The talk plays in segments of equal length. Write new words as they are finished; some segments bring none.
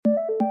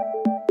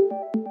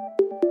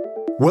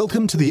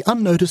Welcome to The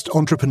Unnoticed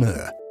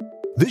Entrepreneur.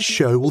 This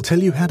show will tell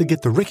you how to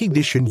get the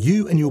recognition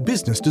you and your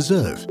business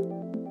deserve.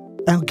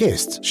 Our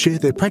guests share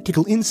their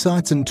practical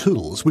insights and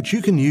tools which you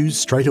can use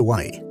straight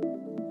away.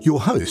 Your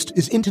host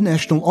is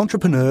international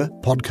entrepreneur,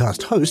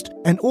 podcast host,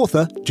 and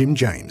author Jim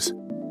James.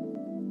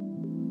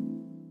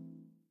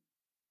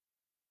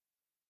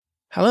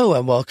 Hello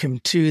and welcome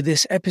to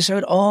this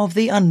episode of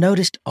The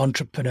Unnoticed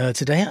Entrepreneur.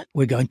 Today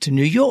we're going to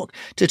New York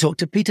to talk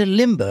to Pieter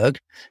Limburg,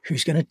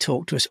 who's going to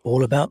talk to us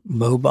all about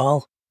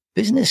mobile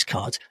business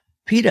cards.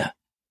 Pieter,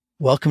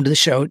 welcome to the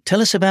show.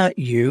 Tell us about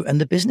you and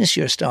the business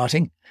you're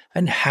starting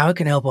and how it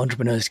can help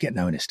entrepreneurs get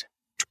noticed.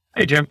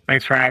 Hey, Jim.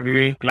 Thanks for having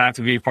me. Glad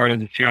to be part of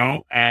the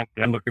show. And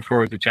I'm looking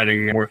forward to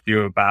chatting more with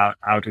you about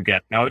how to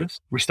get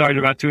noticed. We started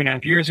about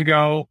 2.5 years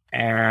ago.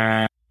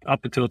 And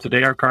up until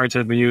today, our cards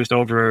have been used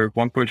over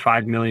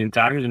 1.5 million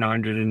times in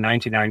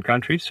 199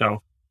 countries.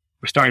 So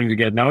we're starting to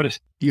get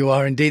noticed. You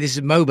are indeed. This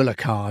is Mobilo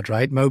Card,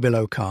 right?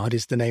 Mobilo Card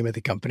is the name of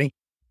the company.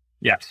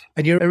 Yes.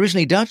 And you're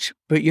originally Dutch,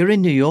 but you're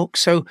in New York.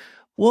 So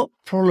what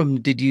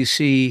problem did you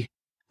see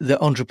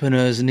that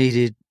entrepreneurs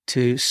needed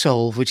to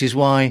solve, which is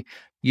why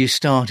you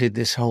started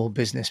this whole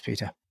business,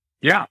 Pieter?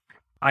 Yeah,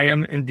 I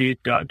am indeed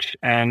Dutch.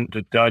 And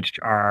the Dutch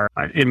are,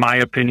 in my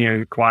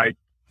opinion, quite,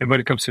 when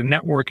it comes to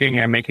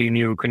networking and making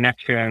new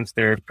connections,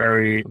 they're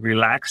very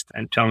relaxed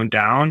and toned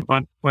down.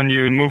 But when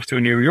you move to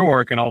New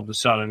York and all of a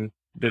sudden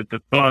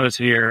the buzz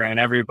here and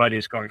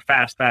everybody's going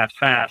fast,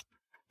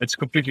 it's a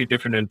completely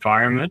different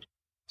environment.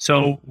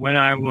 So when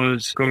I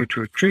was going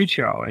to a trade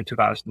show in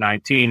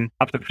 2019,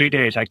 after 3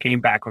 days, I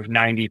came back with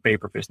 90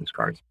 paper business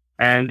cards.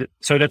 And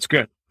so that's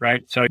good,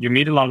 right? So you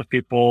meet a lot of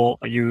people,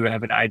 you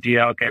have an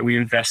idea, okay, we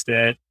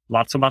invested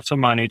lots and lots of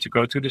money to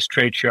go to this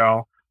trade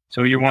show.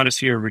 So you want to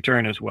see a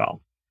return as well.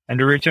 And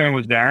the return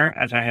was there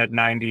as I had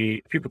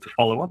 90 people to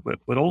follow up with.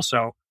 But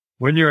also,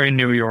 when you're in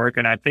New York,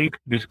 and I think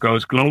this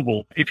goes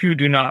global, if you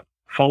do not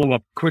follow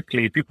up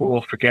quickly, people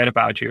will forget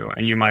about you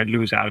and you might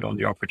lose out on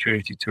the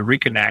opportunity to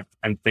reconnect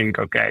and think,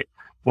 okay,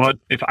 what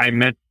if I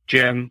met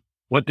Jim?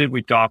 What did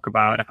we talk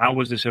about? How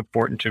was this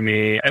important to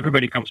me?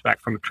 Everybody comes back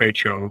from a trade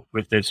show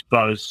with this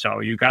buzz.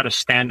 So you got to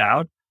stand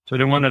out. So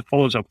the one that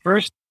follows up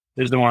first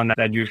is the one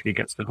that usually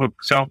gets the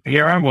hook. So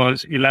here I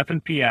was,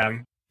 11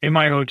 p.m. in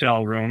my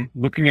hotel room,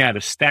 looking at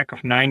a stack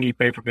of 90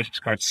 paper business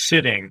cards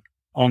sitting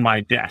on my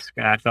desk.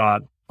 And I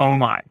thought, oh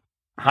my,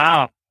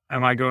 how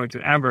am I going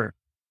to ever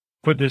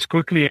put this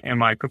quickly in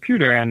my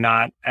computer and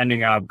not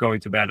ending up going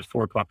to bed at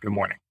 4 o'clock in the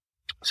morning?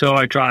 So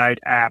I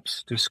tried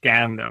apps to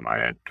scan them.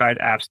 I tried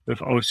apps with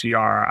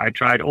OCR. I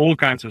tried all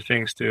kinds of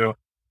things to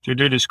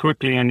do this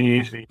quickly and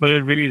easy, but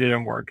it really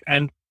didn't work.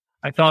 And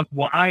I thought,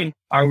 why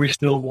are we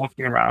still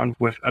walking around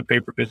with a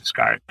paper business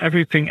card?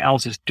 Everything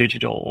else is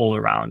digital all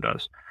around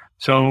us.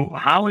 So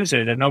how is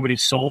it that nobody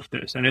solved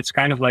this? And it's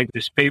kind of like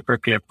this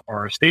paperclip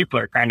or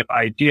stapler kind of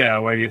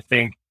idea where you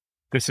think,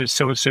 this is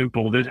so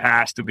simple, this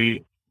has to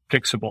be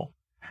fixable.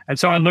 And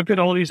so I looked at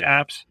all these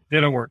apps,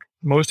 didn't work.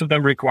 Most of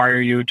them require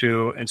you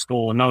to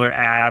install another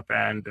app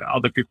and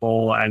other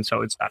people. And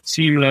so it's not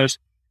seamless.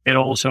 It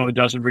also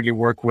doesn't really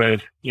work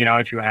with,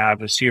 if you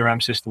have a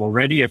CRM system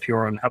already, if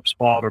you're on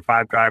HubSpot or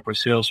Pipedrive or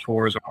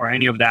Salesforce or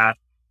any of that,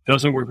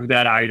 doesn't work with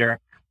that either.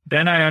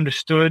 Then I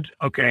understood,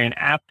 okay, an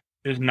app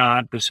is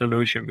not the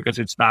solution because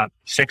it's not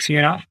sexy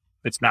enough.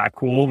 It's not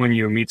cool when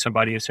you meet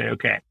somebody and say,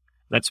 okay,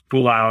 let's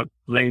pull out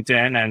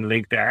LinkedIn and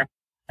link there.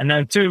 And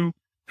then two,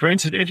 for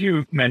instance, if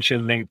you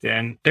mention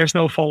LinkedIn, there's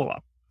no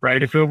follow-up,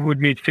 right? If we would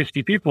meet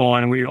 50 people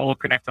and we all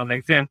connect on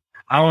LinkedIn,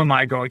 how am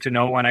I going to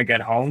know when I get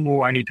home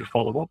who I need to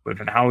follow up with?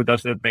 And how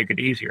does that make it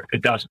easier?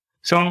 It doesn't.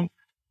 So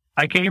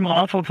I came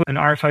off of an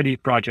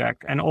RFID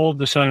project and all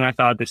of a sudden I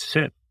thought, this is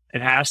it.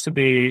 It has to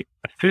be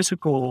a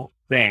physical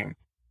thing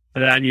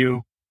that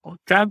you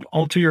tap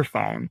onto your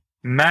phone.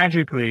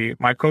 Magically,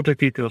 my contact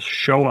details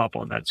show up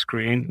on that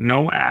screen,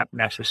 no app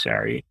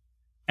necessary.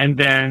 And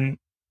then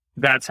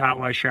that's how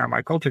I share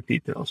my contact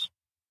details.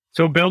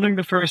 So building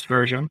the first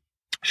version,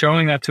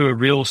 showing that to a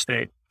real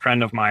estate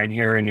friend of mine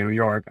here in New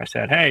York, I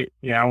said, hey,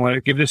 I want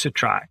to give this a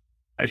try.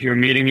 If you're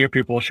meeting new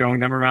people,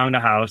 showing them around the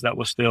house, that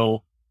was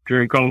still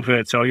during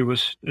COVID. So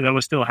that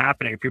was still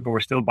happening. People were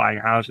still buying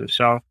houses.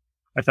 So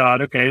I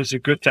thought, okay, this is a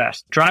good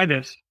test. Try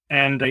this.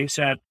 And he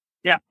said,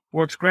 yeah,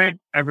 works great.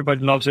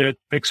 Everybody loves it.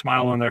 Big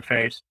smile on their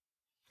face.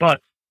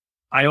 But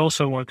I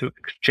also want to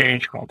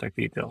exchange contact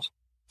details.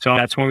 So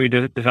that's when we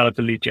developed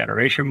the lead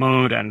generation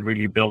mode and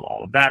really built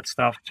all of that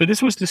stuff. So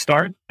this was the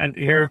start. And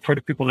here, for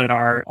the people that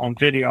are on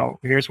video,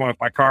 here's one of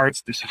my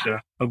cards. This is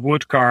a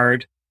wood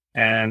card.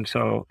 And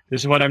so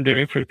this is what I'm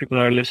doing for the people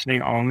that are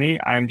listening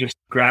only. I'm just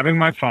grabbing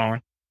my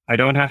phone. I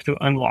don't have to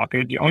unlock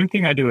it. The only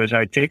thing I do is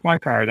I take my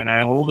card and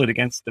I hold it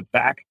against the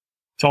back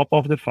top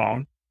of the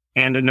phone,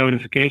 and the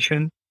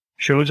notification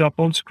shows up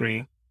on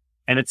screen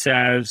and it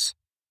says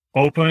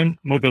open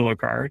Mobilo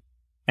card.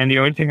 And the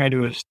only thing I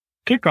do is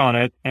click on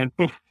it and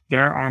poof,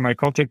 there are my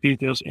contact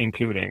details,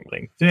 including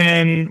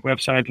LinkedIn,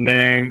 website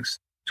links,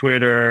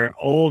 Twitter,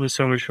 all the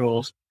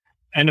socials,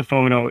 and a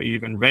photo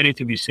even ready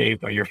to be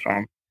saved on your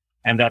phone.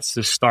 And that's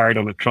the start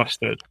of a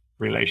trusted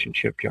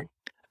relationship here.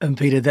 And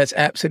Peter, that's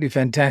absolutely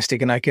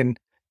fantastic. And I can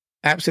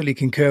absolutely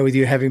concur with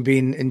you, having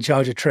been in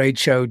charge of trade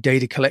show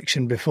data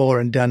collection before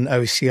and done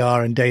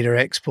OCR and data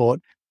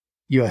export.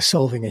 You are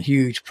solving a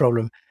huge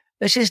problem.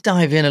 Let's just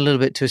dive in a little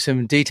bit to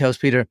some details,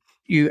 Peter.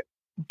 You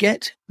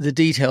get the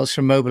details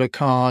from mobile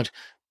card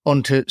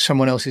onto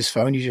someone else's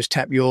phone. You just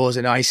tap yours,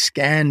 and I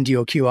scanned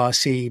your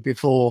QRC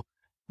before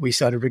we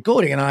started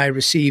recording, and I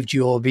received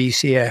your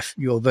VCF,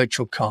 your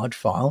virtual card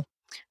file,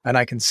 and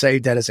I can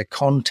save that as a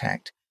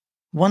contact.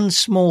 One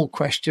small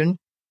question: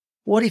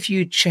 what if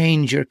you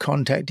change your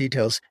contact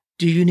details?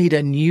 Do you need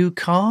a new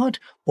card,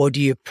 or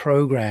do you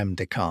program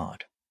the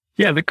card?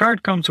 Yeah, the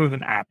card comes with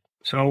an app.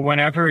 So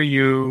whenever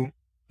you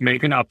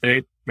make an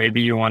update,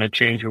 maybe you want to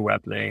change your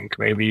web link,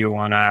 maybe you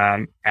want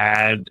to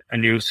add a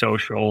new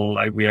social,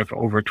 like we have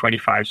over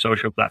 25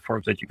 social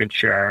platforms that you can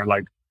share,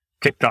 like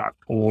TikTok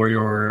or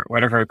your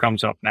whatever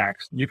comes up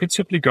next. You can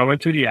simply go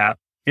into the app.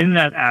 In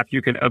that app,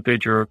 you can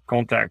update your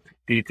contact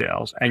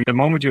details. And the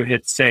moment you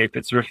hit save,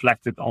 it's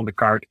reflected on the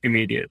card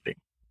immediately.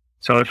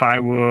 So if I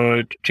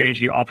would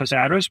change the office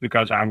address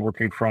because I'm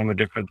working from a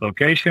different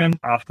location,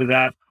 after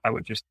that, I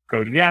would just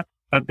go to the app,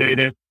 update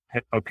it,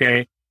 hit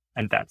OK,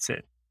 and that's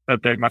it.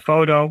 Update my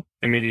photo,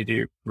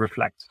 immediately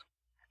reflects.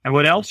 And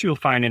what else you'll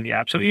find in the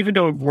app? So even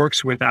though it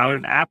works without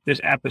an app, this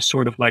app is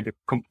sort of like a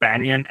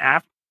companion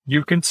app.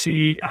 You can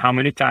see how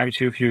many times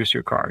you've used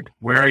your card,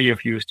 where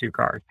you've used your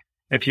card.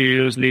 If you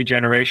use lead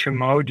generation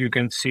mode, you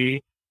can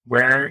see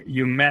where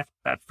you met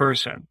that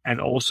person, and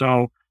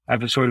also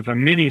have a sort of a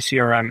mini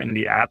CRM in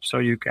the app. So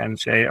you can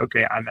say,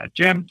 okay, I'm at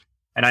Jim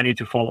and I need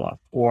to follow up,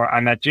 or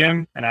I'm at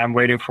Jim and I'm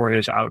waiting for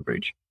his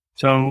outreach.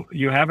 So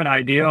you have an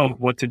idea of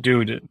what to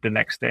do the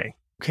next day.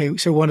 Okay,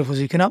 so wonderful.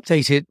 So you can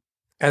update it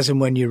as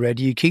and when you're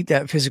ready. You keep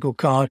that physical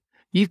card.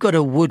 You've got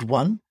a wood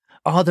one.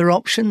 Are there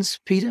options,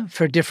 Peter,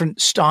 for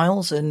different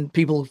styles? And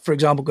people, for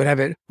example, could have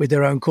it with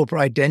their own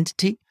corporate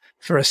identity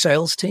for a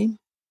sales team?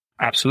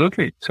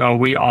 Absolutely. So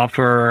we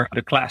offer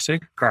the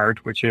classic card,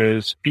 which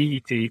is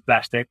PET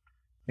plastic.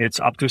 It's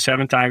up to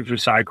 7 times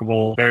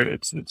recyclable.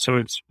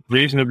 It's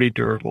reasonably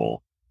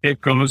durable.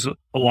 It goes a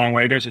long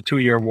way. There's a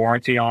 2-year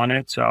warranty on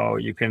it. So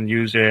you can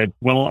use it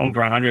well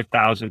over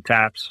 100,000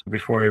 taps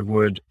before it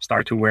would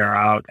start to wear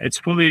out. It's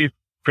fully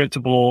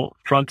printable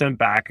front and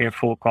back in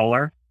full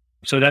color.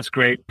 So that's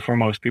great for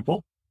most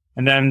people.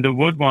 And then the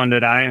wood one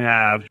that I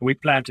have, we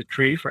plant a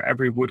tree for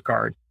every wood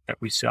card that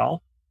we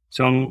sell.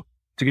 So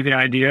to give you an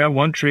idea,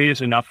 one tree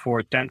is enough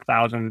for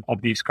 10,000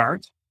 of these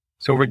cards.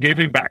 So we're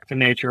giving back to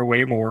nature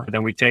way more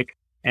than we take.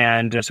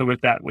 And so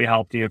with that, we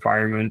help the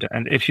environment.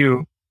 And if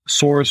you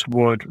source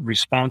wood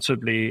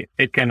responsibly,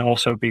 it can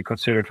also be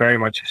considered very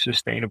much a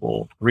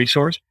sustainable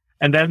resource.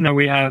 And then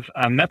we have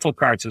metal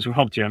cards as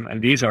well, Jim.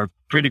 And these are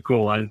pretty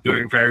cool and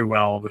doing very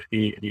well with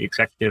the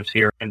executives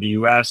here in the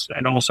US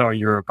and also in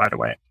Europe, by the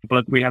way.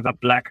 But we have a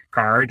black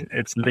card.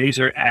 It's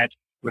laser etched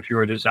with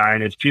your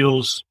design. It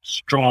feels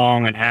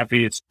strong and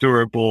heavy. It's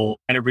durable.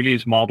 And it really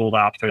is modeled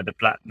after the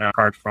platinum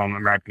card from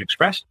American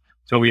Express.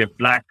 So we have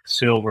black,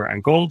 silver,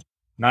 and gold,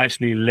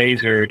 nicely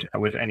lasered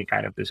with any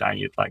kind of design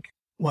you'd like.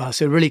 Wow.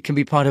 So it really can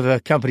be part of a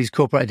company's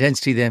corporate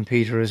identity then,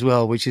 Peter, as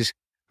well, which is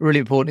really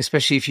important,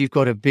 especially if you've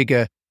got a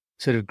bigger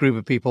sort of group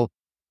of people.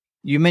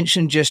 You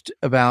mentioned just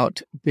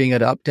about being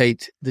able to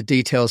update the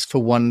details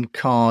for one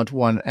card,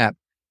 one app.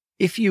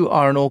 If you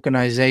are an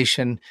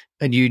organization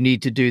and you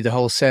need to do the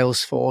whole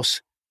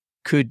Salesforce,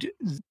 could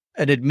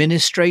an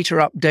administrator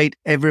update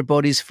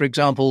everybody's, for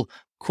example,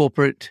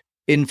 corporate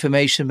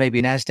information,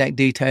 maybe NASDAQ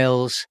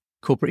details,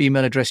 corporate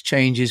email address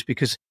changes?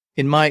 Because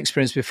in my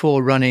experience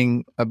before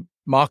running a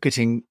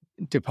marketing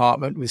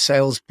department with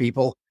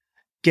salespeople,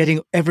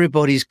 getting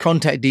everybody's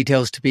contact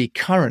details to be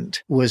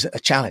current was a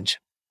challenge.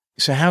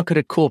 So how could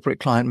a corporate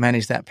client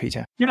manage that,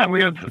 Peter? Yeah,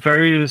 we have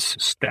various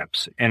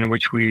steps in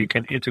which we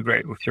can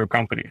integrate with your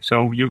company.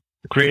 So you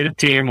create a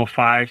team of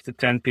 5 to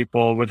 10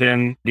 people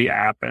within the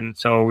app. And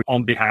so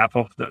on behalf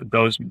of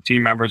those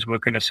team members, we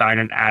can assign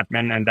an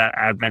admin, and that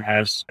admin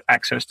has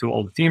access to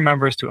all the team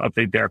members to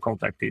update their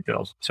contact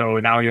details. So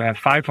now you have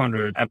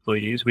 500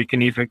 employees. We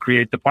can even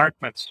create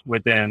departments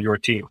within your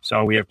team.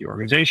 So we have the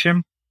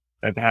organization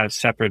that has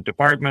separate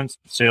departments: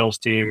 sales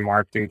team,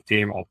 marketing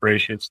team,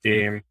 operations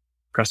team,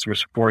 customer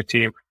support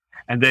team.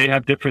 And they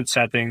have different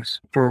settings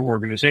per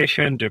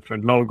organization,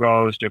 different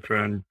logos,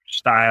 different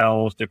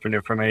styles, different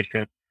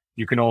information.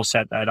 You can all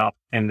set that up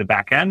in the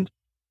back end.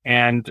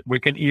 And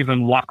we can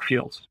even lock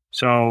fields.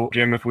 So,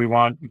 Jim, if we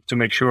want to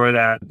make sure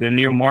that the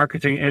new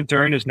marketing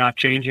intern is not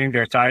changing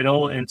their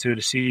title into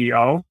the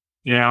CEO,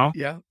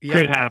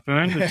 could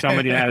happen if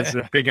somebody has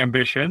big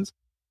ambitions.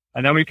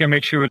 And then we can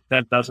make sure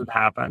that doesn't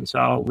happen.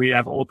 So we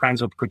have all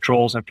kinds of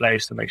controls in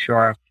place to make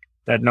sure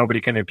that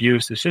nobody can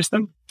abuse the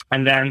system.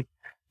 And then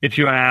if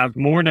you have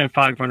more than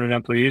 500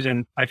 employees,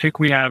 and I think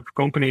we have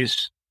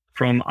companies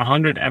from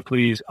 100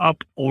 employees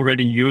up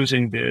already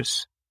using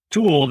this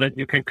tool that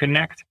you can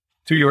connect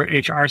to your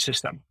HR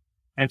system.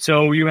 And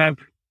so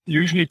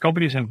usually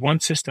companies have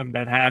one system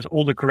that has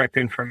all the correct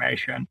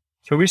information.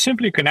 So we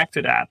simply connect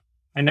to that.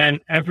 And then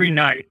every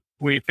night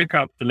we pick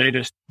up the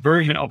latest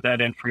version of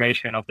that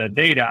information, of that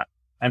data,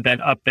 and then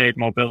update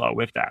Mobilo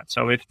with that.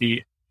 So if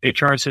the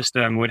HR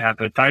system would have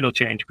a title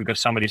change because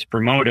somebody's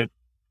promoted,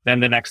 then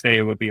the next day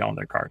it would be on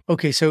their card.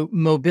 Okay, so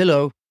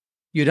Mobilo,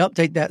 you'd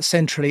update that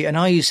centrally. And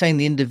are you saying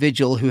the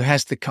individual who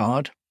has the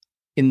card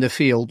in the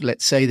field,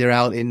 let's say they're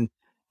out in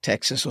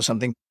Texas or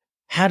something,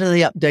 how do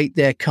they update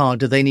their card?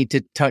 Do they need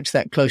to touch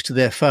that close to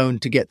their phone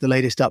to get the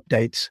latest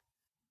updates?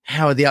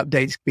 How are the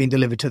updates being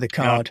delivered to the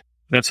card?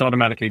 Yeah, that's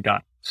automatically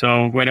done.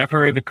 So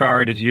whenever the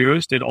card is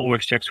used, it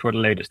always checks for the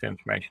latest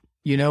information.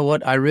 You know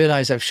what? I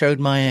realize I've showed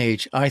my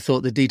age. I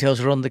thought the details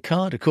were on the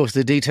card. Of course,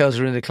 the details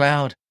are in the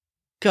cloud.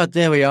 God,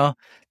 there we are.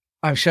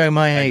 I'm showing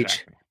my age.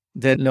 Exactly.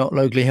 They're not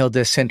locally held,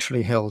 they're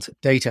centrally held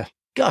data.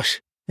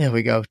 Gosh, there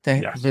we go.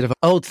 Yes. A bit of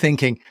old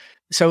thinking.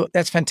 So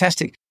that's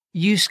fantastic.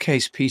 Use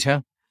case,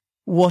 Pieter.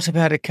 What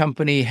about a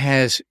company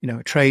has,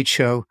 a trade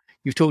show?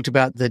 You've talked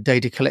about the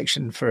data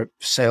collection for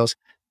sales.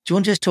 Do you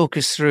want to just talk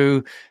us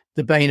through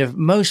the bane of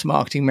most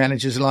marketing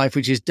managers' life,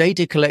 which is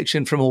data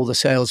collection from all the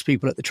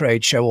salespeople at the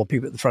trade show or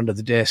people at the front of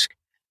the desk,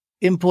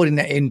 importing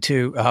that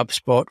into a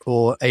HubSpot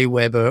or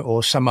Aweber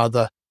or some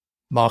other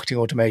marketing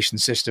automation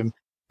system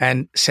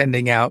and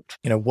sending out,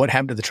 what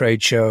happened at the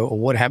trade show or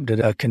what happened at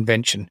a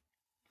convention.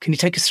 Can you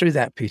take us through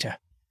that, Pieter?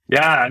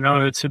 Yeah,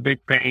 no, it's a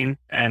big pain.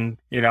 And,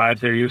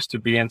 as there used to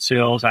be in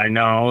sales, I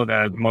know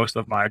that most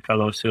of my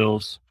fellow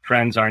sales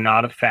friends are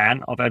not a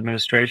fan of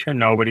administration.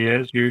 Nobody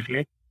is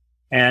usually.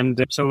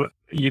 And so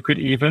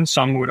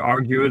some would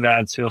argue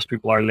that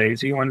salespeople are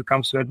lazy when it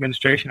comes to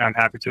administration. I'm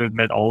happy to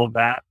admit all of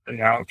that,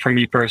 for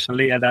me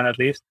personally, and then at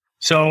least.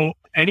 So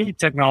any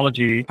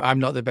technology... I'm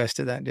not the best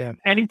at that, yeah.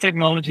 Any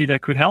technology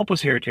that could help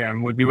us here,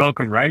 Jim, would be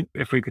welcome, right?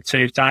 If we could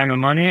save time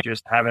and money,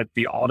 just have it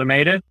be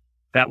automated,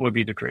 that would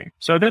be the dream.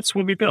 So that's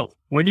what we built.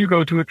 When you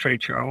go to a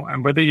trade show,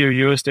 and whether you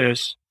use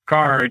this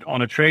card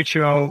on a trade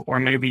show, or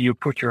maybe you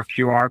put your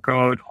QR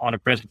code on a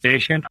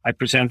presentation. I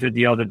presented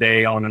the other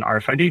day on an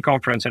RFID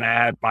conference and I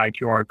had my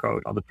QR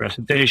code on the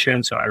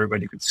presentation so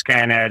everybody could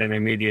scan it and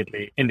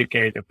immediately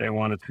indicate if they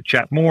wanted to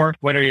chat more.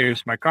 Whether you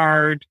use my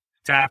card,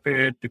 tap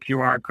it, the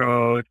QR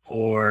code,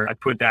 or I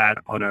put that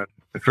on a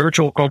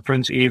virtual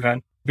conference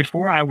even.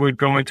 Before I would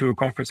go into a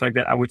conference like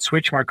that, I would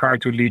switch my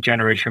card to lead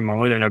generation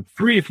mode and I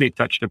briefly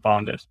touched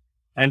upon this.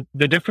 And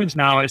the difference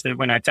now is that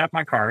when I tap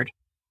my card,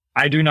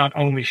 I do not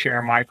only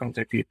share my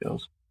contact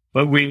details,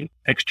 but we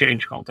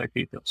exchange contact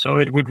details. So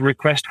it would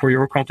request for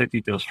your contact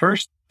details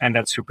first. And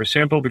that's super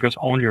simple because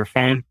on your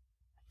phone,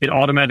 it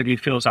automatically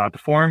fills out the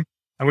form.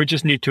 And we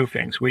just need two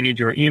things. We need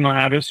your email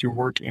address, your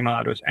work email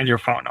address, and your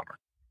phone number.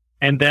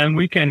 And then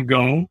we can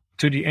go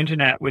to the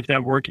internet with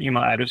that work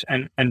email address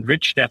and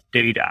enrich that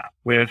data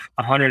with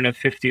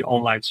 150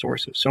 online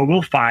sources. So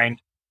we'll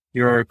find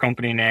your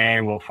company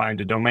name, we'll find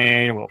the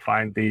domain, we'll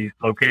find the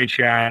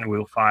location,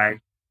 we'll find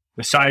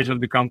the size of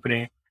the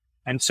company.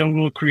 And so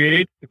we'll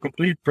create a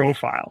complete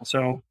profile.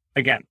 So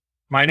again,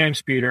 my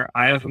name's Pieter.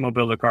 I have a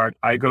Mobilo card.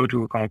 I go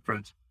to a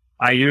conference.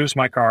 I use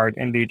my card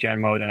in lead gen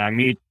mode and I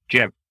meet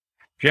Jim.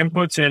 Jim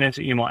puts in his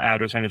email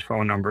address and his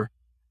phone number.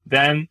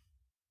 Then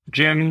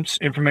Jim's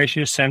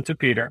information is sent to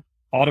Pieter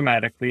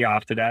automatically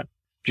after that.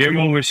 Jim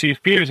will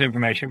receive Pieter's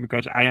information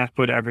because I have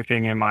put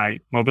everything in my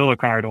Mobilo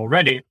card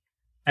already.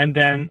 And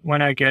then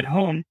when I get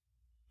home,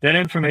 that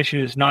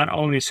information is not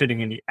only sitting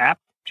in the app,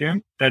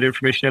 Jim, that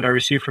information that I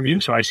received from you.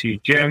 So I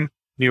see Jim,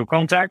 new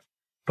contact,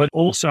 but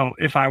also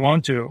if I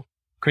want to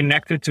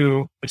connect it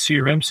to a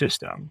CRM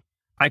system,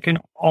 I can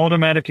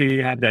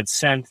automatically have that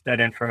send that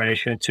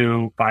information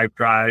to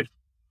Pipedrive,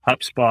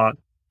 HubSpot,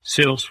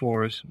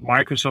 Salesforce,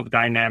 Microsoft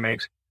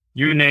Dynamics,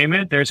 you name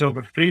it. There's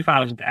over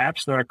 3,000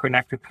 apps that are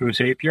connected through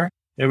Zapier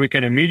that we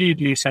can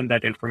immediately send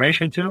that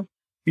information to,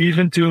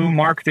 even to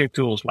marketing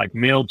tools like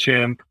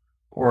MailChimp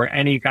or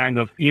any kind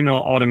of email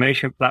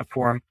automation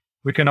platform.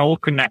 We can all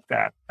connect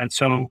that. And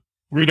so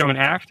we don't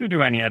have to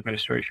do any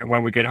administration.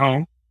 When we get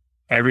home,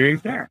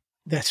 everything's there.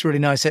 That's really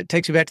nice. That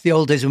takes me back to the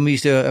old days when we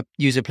used to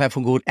use a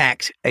platform called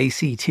ACT,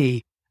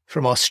 A-C-T,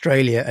 from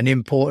Australia and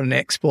import and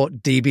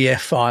export DBF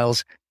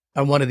files.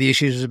 And one of the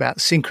issues was about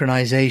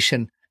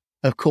synchronization,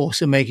 of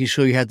course, and making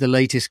sure you had the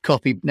latest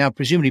copy. Now,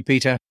 presumably,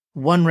 Pieter,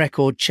 one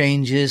record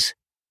changes,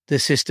 the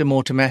system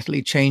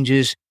automatically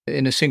changes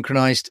in a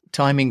synchronized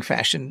timing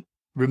fashion,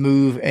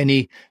 remove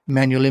any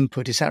manual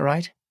input. Is that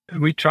right?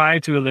 We try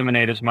to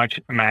eliminate as much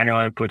manual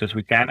input as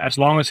we can, as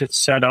long as it's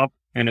set up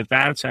in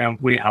advance, and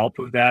we help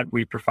with that.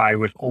 We provide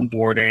with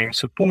onboarding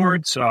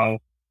support. So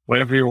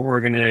whatever your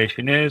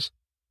organization is,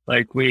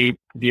 like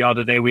the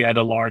other day, we had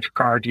a large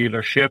car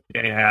dealership.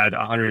 They had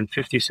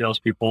 150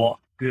 salespeople.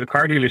 The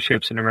car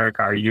dealerships in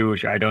America are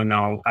huge. I don't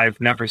know. I've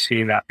never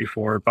seen that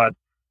before, but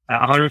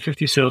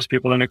 150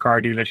 salespeople in a car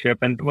dealership.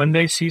 And when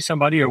they see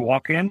somebody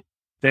walk in,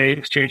 they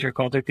exchange their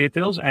contact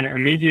details and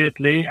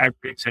immediately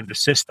everything's in the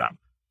system.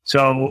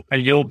 So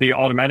you'll be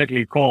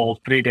automatically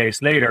called 3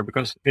 days later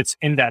because it's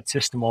in that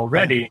system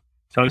already.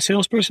 So the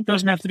salesperson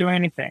doesn't have to do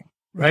anything,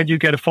 right? You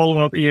get a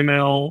follow-up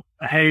email.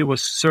 Hey,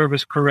 was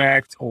service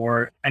correct?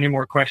 Or any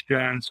more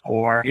questions?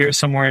 Or here's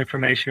some more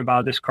information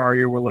about this car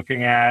you were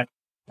looking at.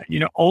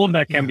 All of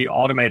that can be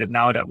automated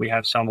now that we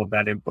have some of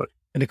that input.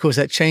 And of course,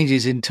 that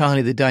changes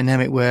entirely the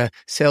dynamic where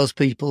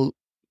salespeople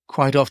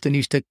quite often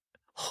used to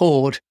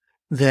hoard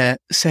their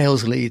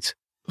sales leads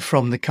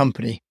from the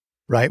company,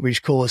 right?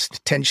 Which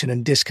caused tension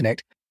and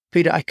disconnect.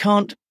 Pieter, I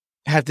can't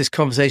have this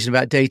conversation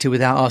about data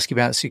without asking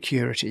about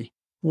security.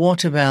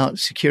 What about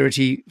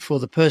security for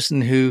the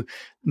person who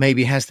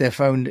maybe has their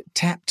phone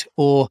tapped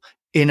or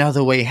in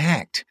other way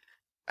hacked?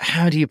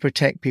 How do you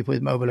protect people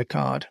with mobile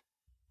card?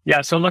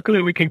 Yeah, so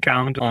luckily we can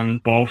count on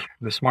both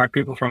the smart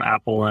people from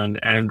Apple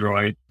and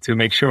Android to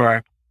make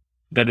sure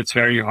that it's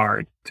very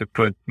hard to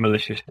put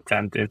malicious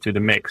intent into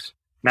the mix.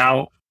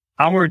 Now,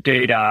 our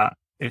data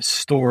is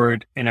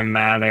stored in a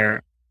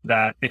manner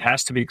that it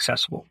has to be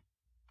accessible.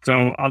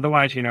 So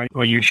otherwise,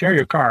 when you share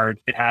your card,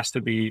 it has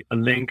to be a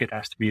link, it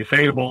has to be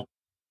available.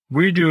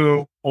 We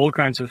do all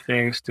kinds of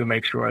things to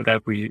make sure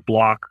that we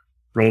block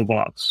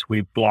robots,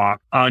 we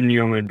block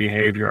unhuman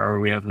behavior, or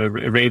we have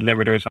rate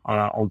limiters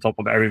on top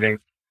of everything.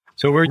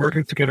 So we're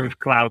working together with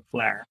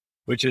Cloudflare,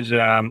 which is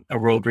a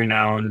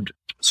world-renowned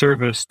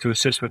service to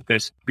assist with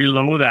this.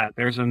 Below that,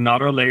 there's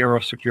another layer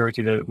of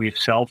security that we've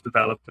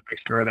self-developed to make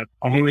sure that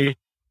only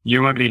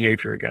human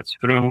behavior gets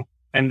through.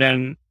 And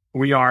then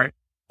we are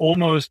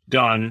almost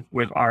done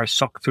with our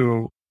SOC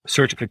 2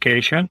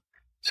 certification.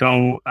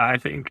 So I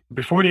think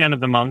before the end of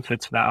the month,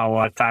 it's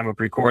now time of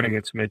recording,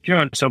 it's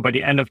mid-June. So by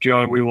the end of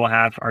June, we will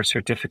have our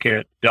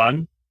certificate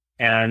done.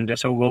 And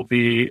so we'll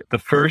be the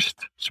first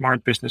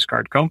smart business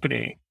card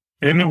company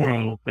in the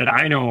world that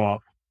I know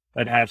of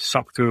that has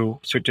SOC 2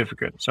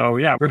 certificate. So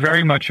yeah, we're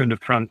very much on the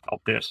front of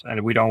this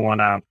and we don't want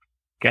to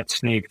get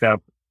sneaked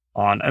up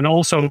on. And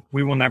also,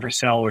 we will never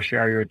sell or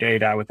share your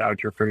data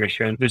without your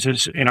permission. This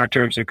is in our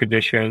terms and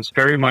conditions.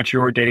 Very much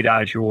your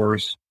data is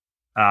yours.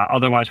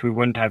 Otherwise, we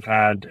wouldn't have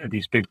had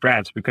these big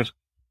brands because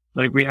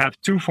we have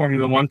 2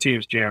 Formula One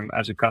teams, Jim,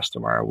 as a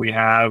customer. We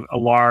have a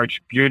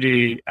large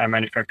beauty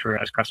manufacturer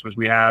as customers.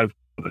 We have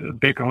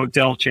big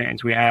hotel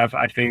chains. We have,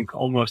 I think,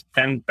 almost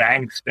 10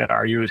 banks that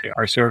are using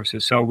our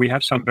services. So we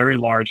have some very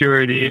large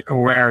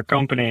security-aware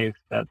companies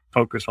that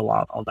focus a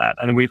lot on that.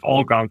 And we've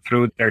all gone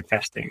through their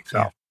testing. So.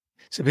 Yeah.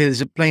 So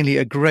there's plainly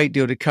a great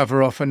deal to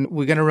cover off, and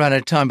we're going to run out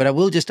of time. But I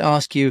will just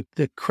ask you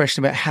the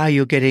question about how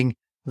you're getting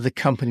the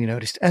company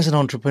noticed. As an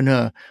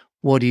entrepreneur,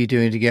 what are you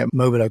doing to get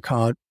Mobilo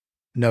Card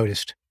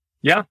noticed?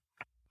 Yeah,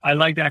 I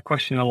like that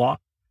question a lot.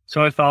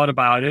 So I thought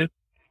about it.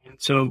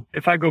 So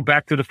if I go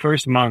back to the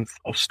first month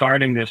of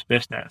starting this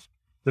business,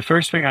 the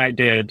first thing I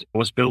did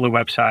was build a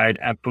website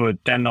and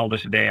put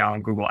 $10 a day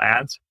on Google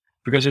Ads,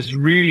 because it's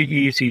really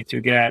easy to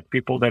get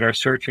people that are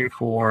searching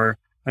for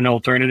an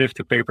alternative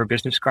to paper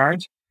business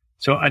cards.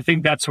 So I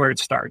think that's where it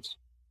starts.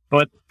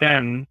 But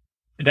then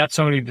that's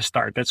only the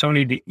start. That's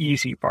only the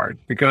easy part,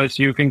 because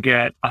you can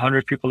get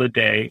 100 people a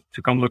day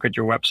to come look at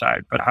your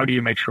website. But how do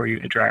you make sure you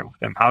interact with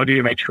them? How do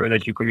you make sure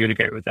that you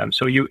communicate with them?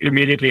 So you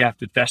immediately have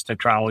to test and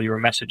trial your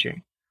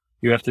messaging.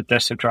 You have to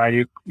test and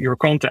try your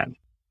content.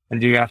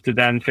 And you have to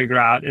then figure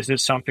out, is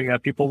this something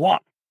that people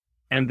want?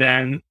 And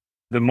then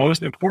the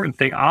most important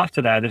thing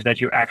after that is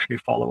that you actually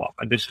follow up.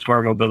 And this is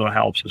where Mobilo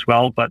helps as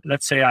well. But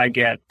let's say I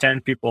get 10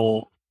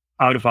 people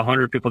out of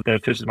 100 people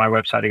that visit my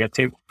website. I get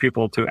 10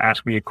 people to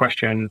ask me a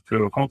question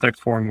through a contact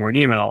form or an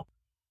email.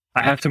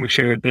 I have to make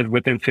sure that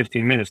within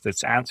 15 minutes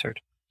that's answered.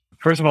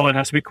 First of all, it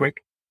has to be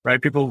quick,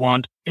 right? People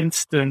want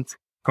instant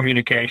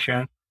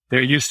communication.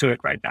 They're used to it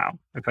right now.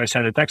 If I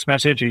send a text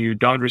message and you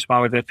don't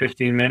respond within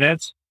 15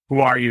 minutes, who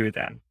are you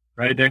then,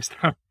 right?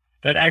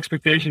 That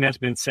expectation has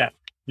been set.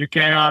 You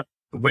cannot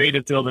wait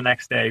until the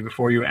next day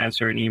before you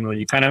answer an email.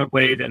 You cannot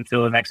wait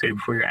until the next day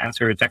before you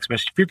answer a text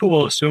message. People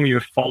will assume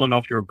you've fallen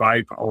off your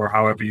bike or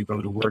however you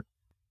go to work,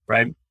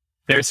 right?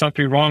 There's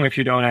something wrong if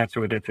you don't answer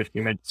within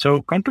 15 minutes.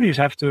 So companies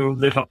have to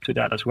live up to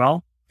that as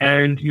well.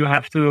 And you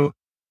have to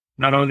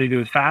not only do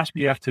it fast,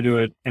 but you have to do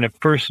it in a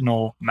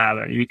personal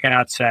manner. You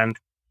cannot send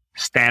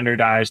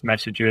standardized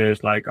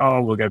messages like,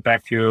 oh, we'll get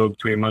back to you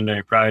between Monday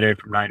and Friday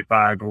from 9 to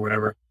 5 or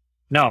whatever.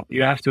 No,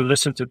 you have to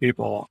listen to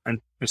people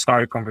and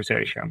start a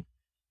conversation.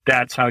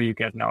 That's how you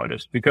get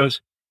noticed. Because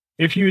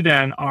if you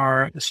then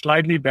are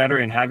slightly better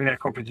in having that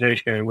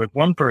conversation with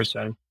one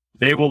person,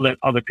 they will let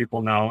other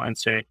people know and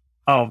say,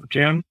 oh,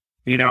 Jim,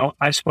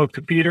 I spoke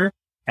to Pieter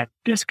and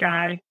this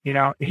guy,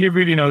 he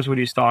really knows what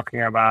he's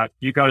talking about.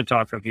 You got to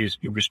talk to him.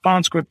 He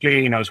responds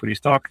quickly. He knows what he's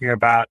talking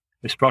about.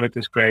 This product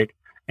is great.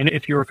 And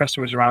if your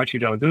customers around you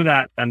don't do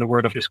that, then the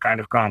word of is kind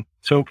of gone.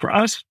 So for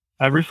us,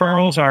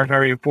 referrals are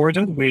very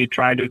important. We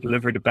try to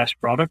deliver the best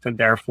product and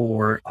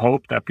therefore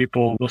hope that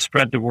people will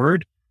spread the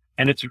word.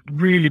 And it's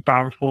really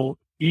powerful,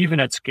 even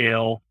at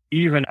scale,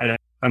 even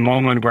at a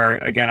moment where,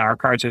 again, our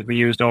cards have been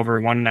used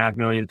over 1.5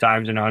 million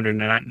times in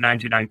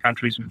 199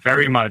 countries,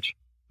 very much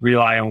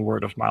rely on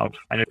word of mouth.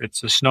 And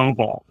it's a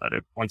snowball that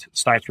once it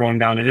starts rolling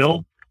down the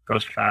hill,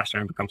 goes faster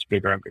and becomes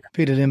bigger and bigger.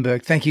 Pieter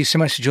Limburg, thank you so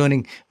much for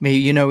joining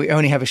me. We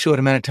only have a short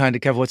amount of time to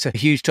cover what's a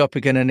huge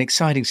topic and an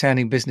exciting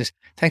sounding business.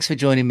 Thanks for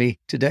joining me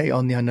today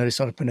on the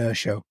Unnoticed Entrepreneur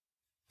Show.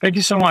 Thank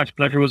you so much.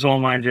 Pleasure was all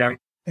mine, Jerry.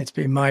 It's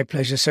been my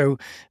pleasure. So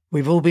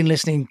We've all been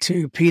listening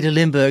to Pieter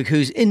Limburg,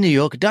 who's in New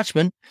York, a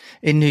Dutchman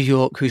in New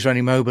York, who's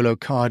running Mobilo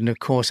Card. And of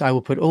course, I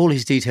will put all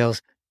his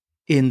details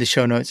in the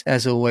show notes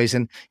as always.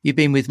 And you've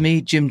been with me,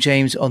 Jim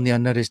James, on the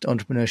Unnoticed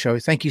Entrepreneur Show.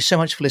 Thank you so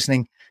much for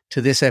listening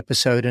to this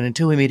episode. And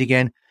until we meet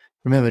again,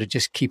 remember to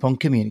just keep on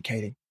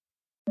communicating.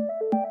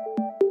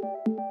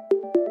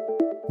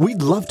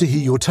 We'd love to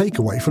hear your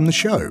takeaway from the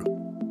show.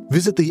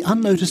 Visit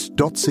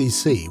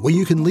theunnoticed.cc where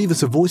you can leave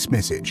us a voice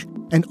message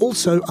and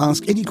also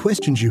ask any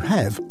questions you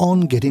have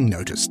on getting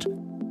noticed.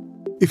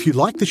 If you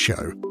like the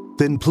show,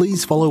 then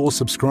please follow or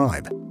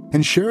subscribe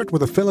and share it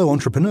with a fellow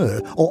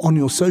entrepreneur or on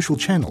your social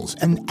channels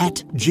and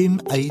at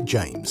Jim A.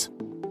 James.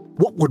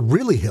 What would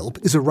really help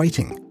is a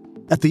rating.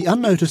 At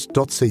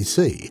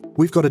theunnoticed.cc,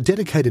 we've got a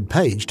dedicated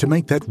page to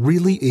make that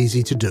really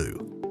easy to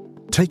do.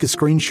 Take a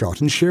screenshot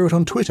and share it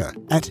on Twitter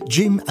at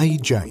Jim A.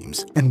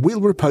 James, and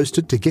we'll repost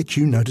it to get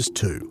you noticed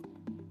too.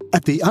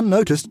 At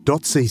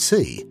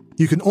theunnoticed.cc,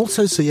 you can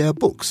also see our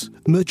books,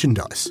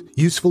 merchandise,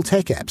 useful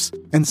tech apps,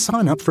 and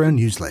sign up for our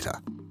newsletter.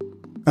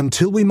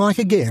 Until we mic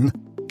again,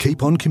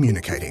 keep on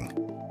communicating.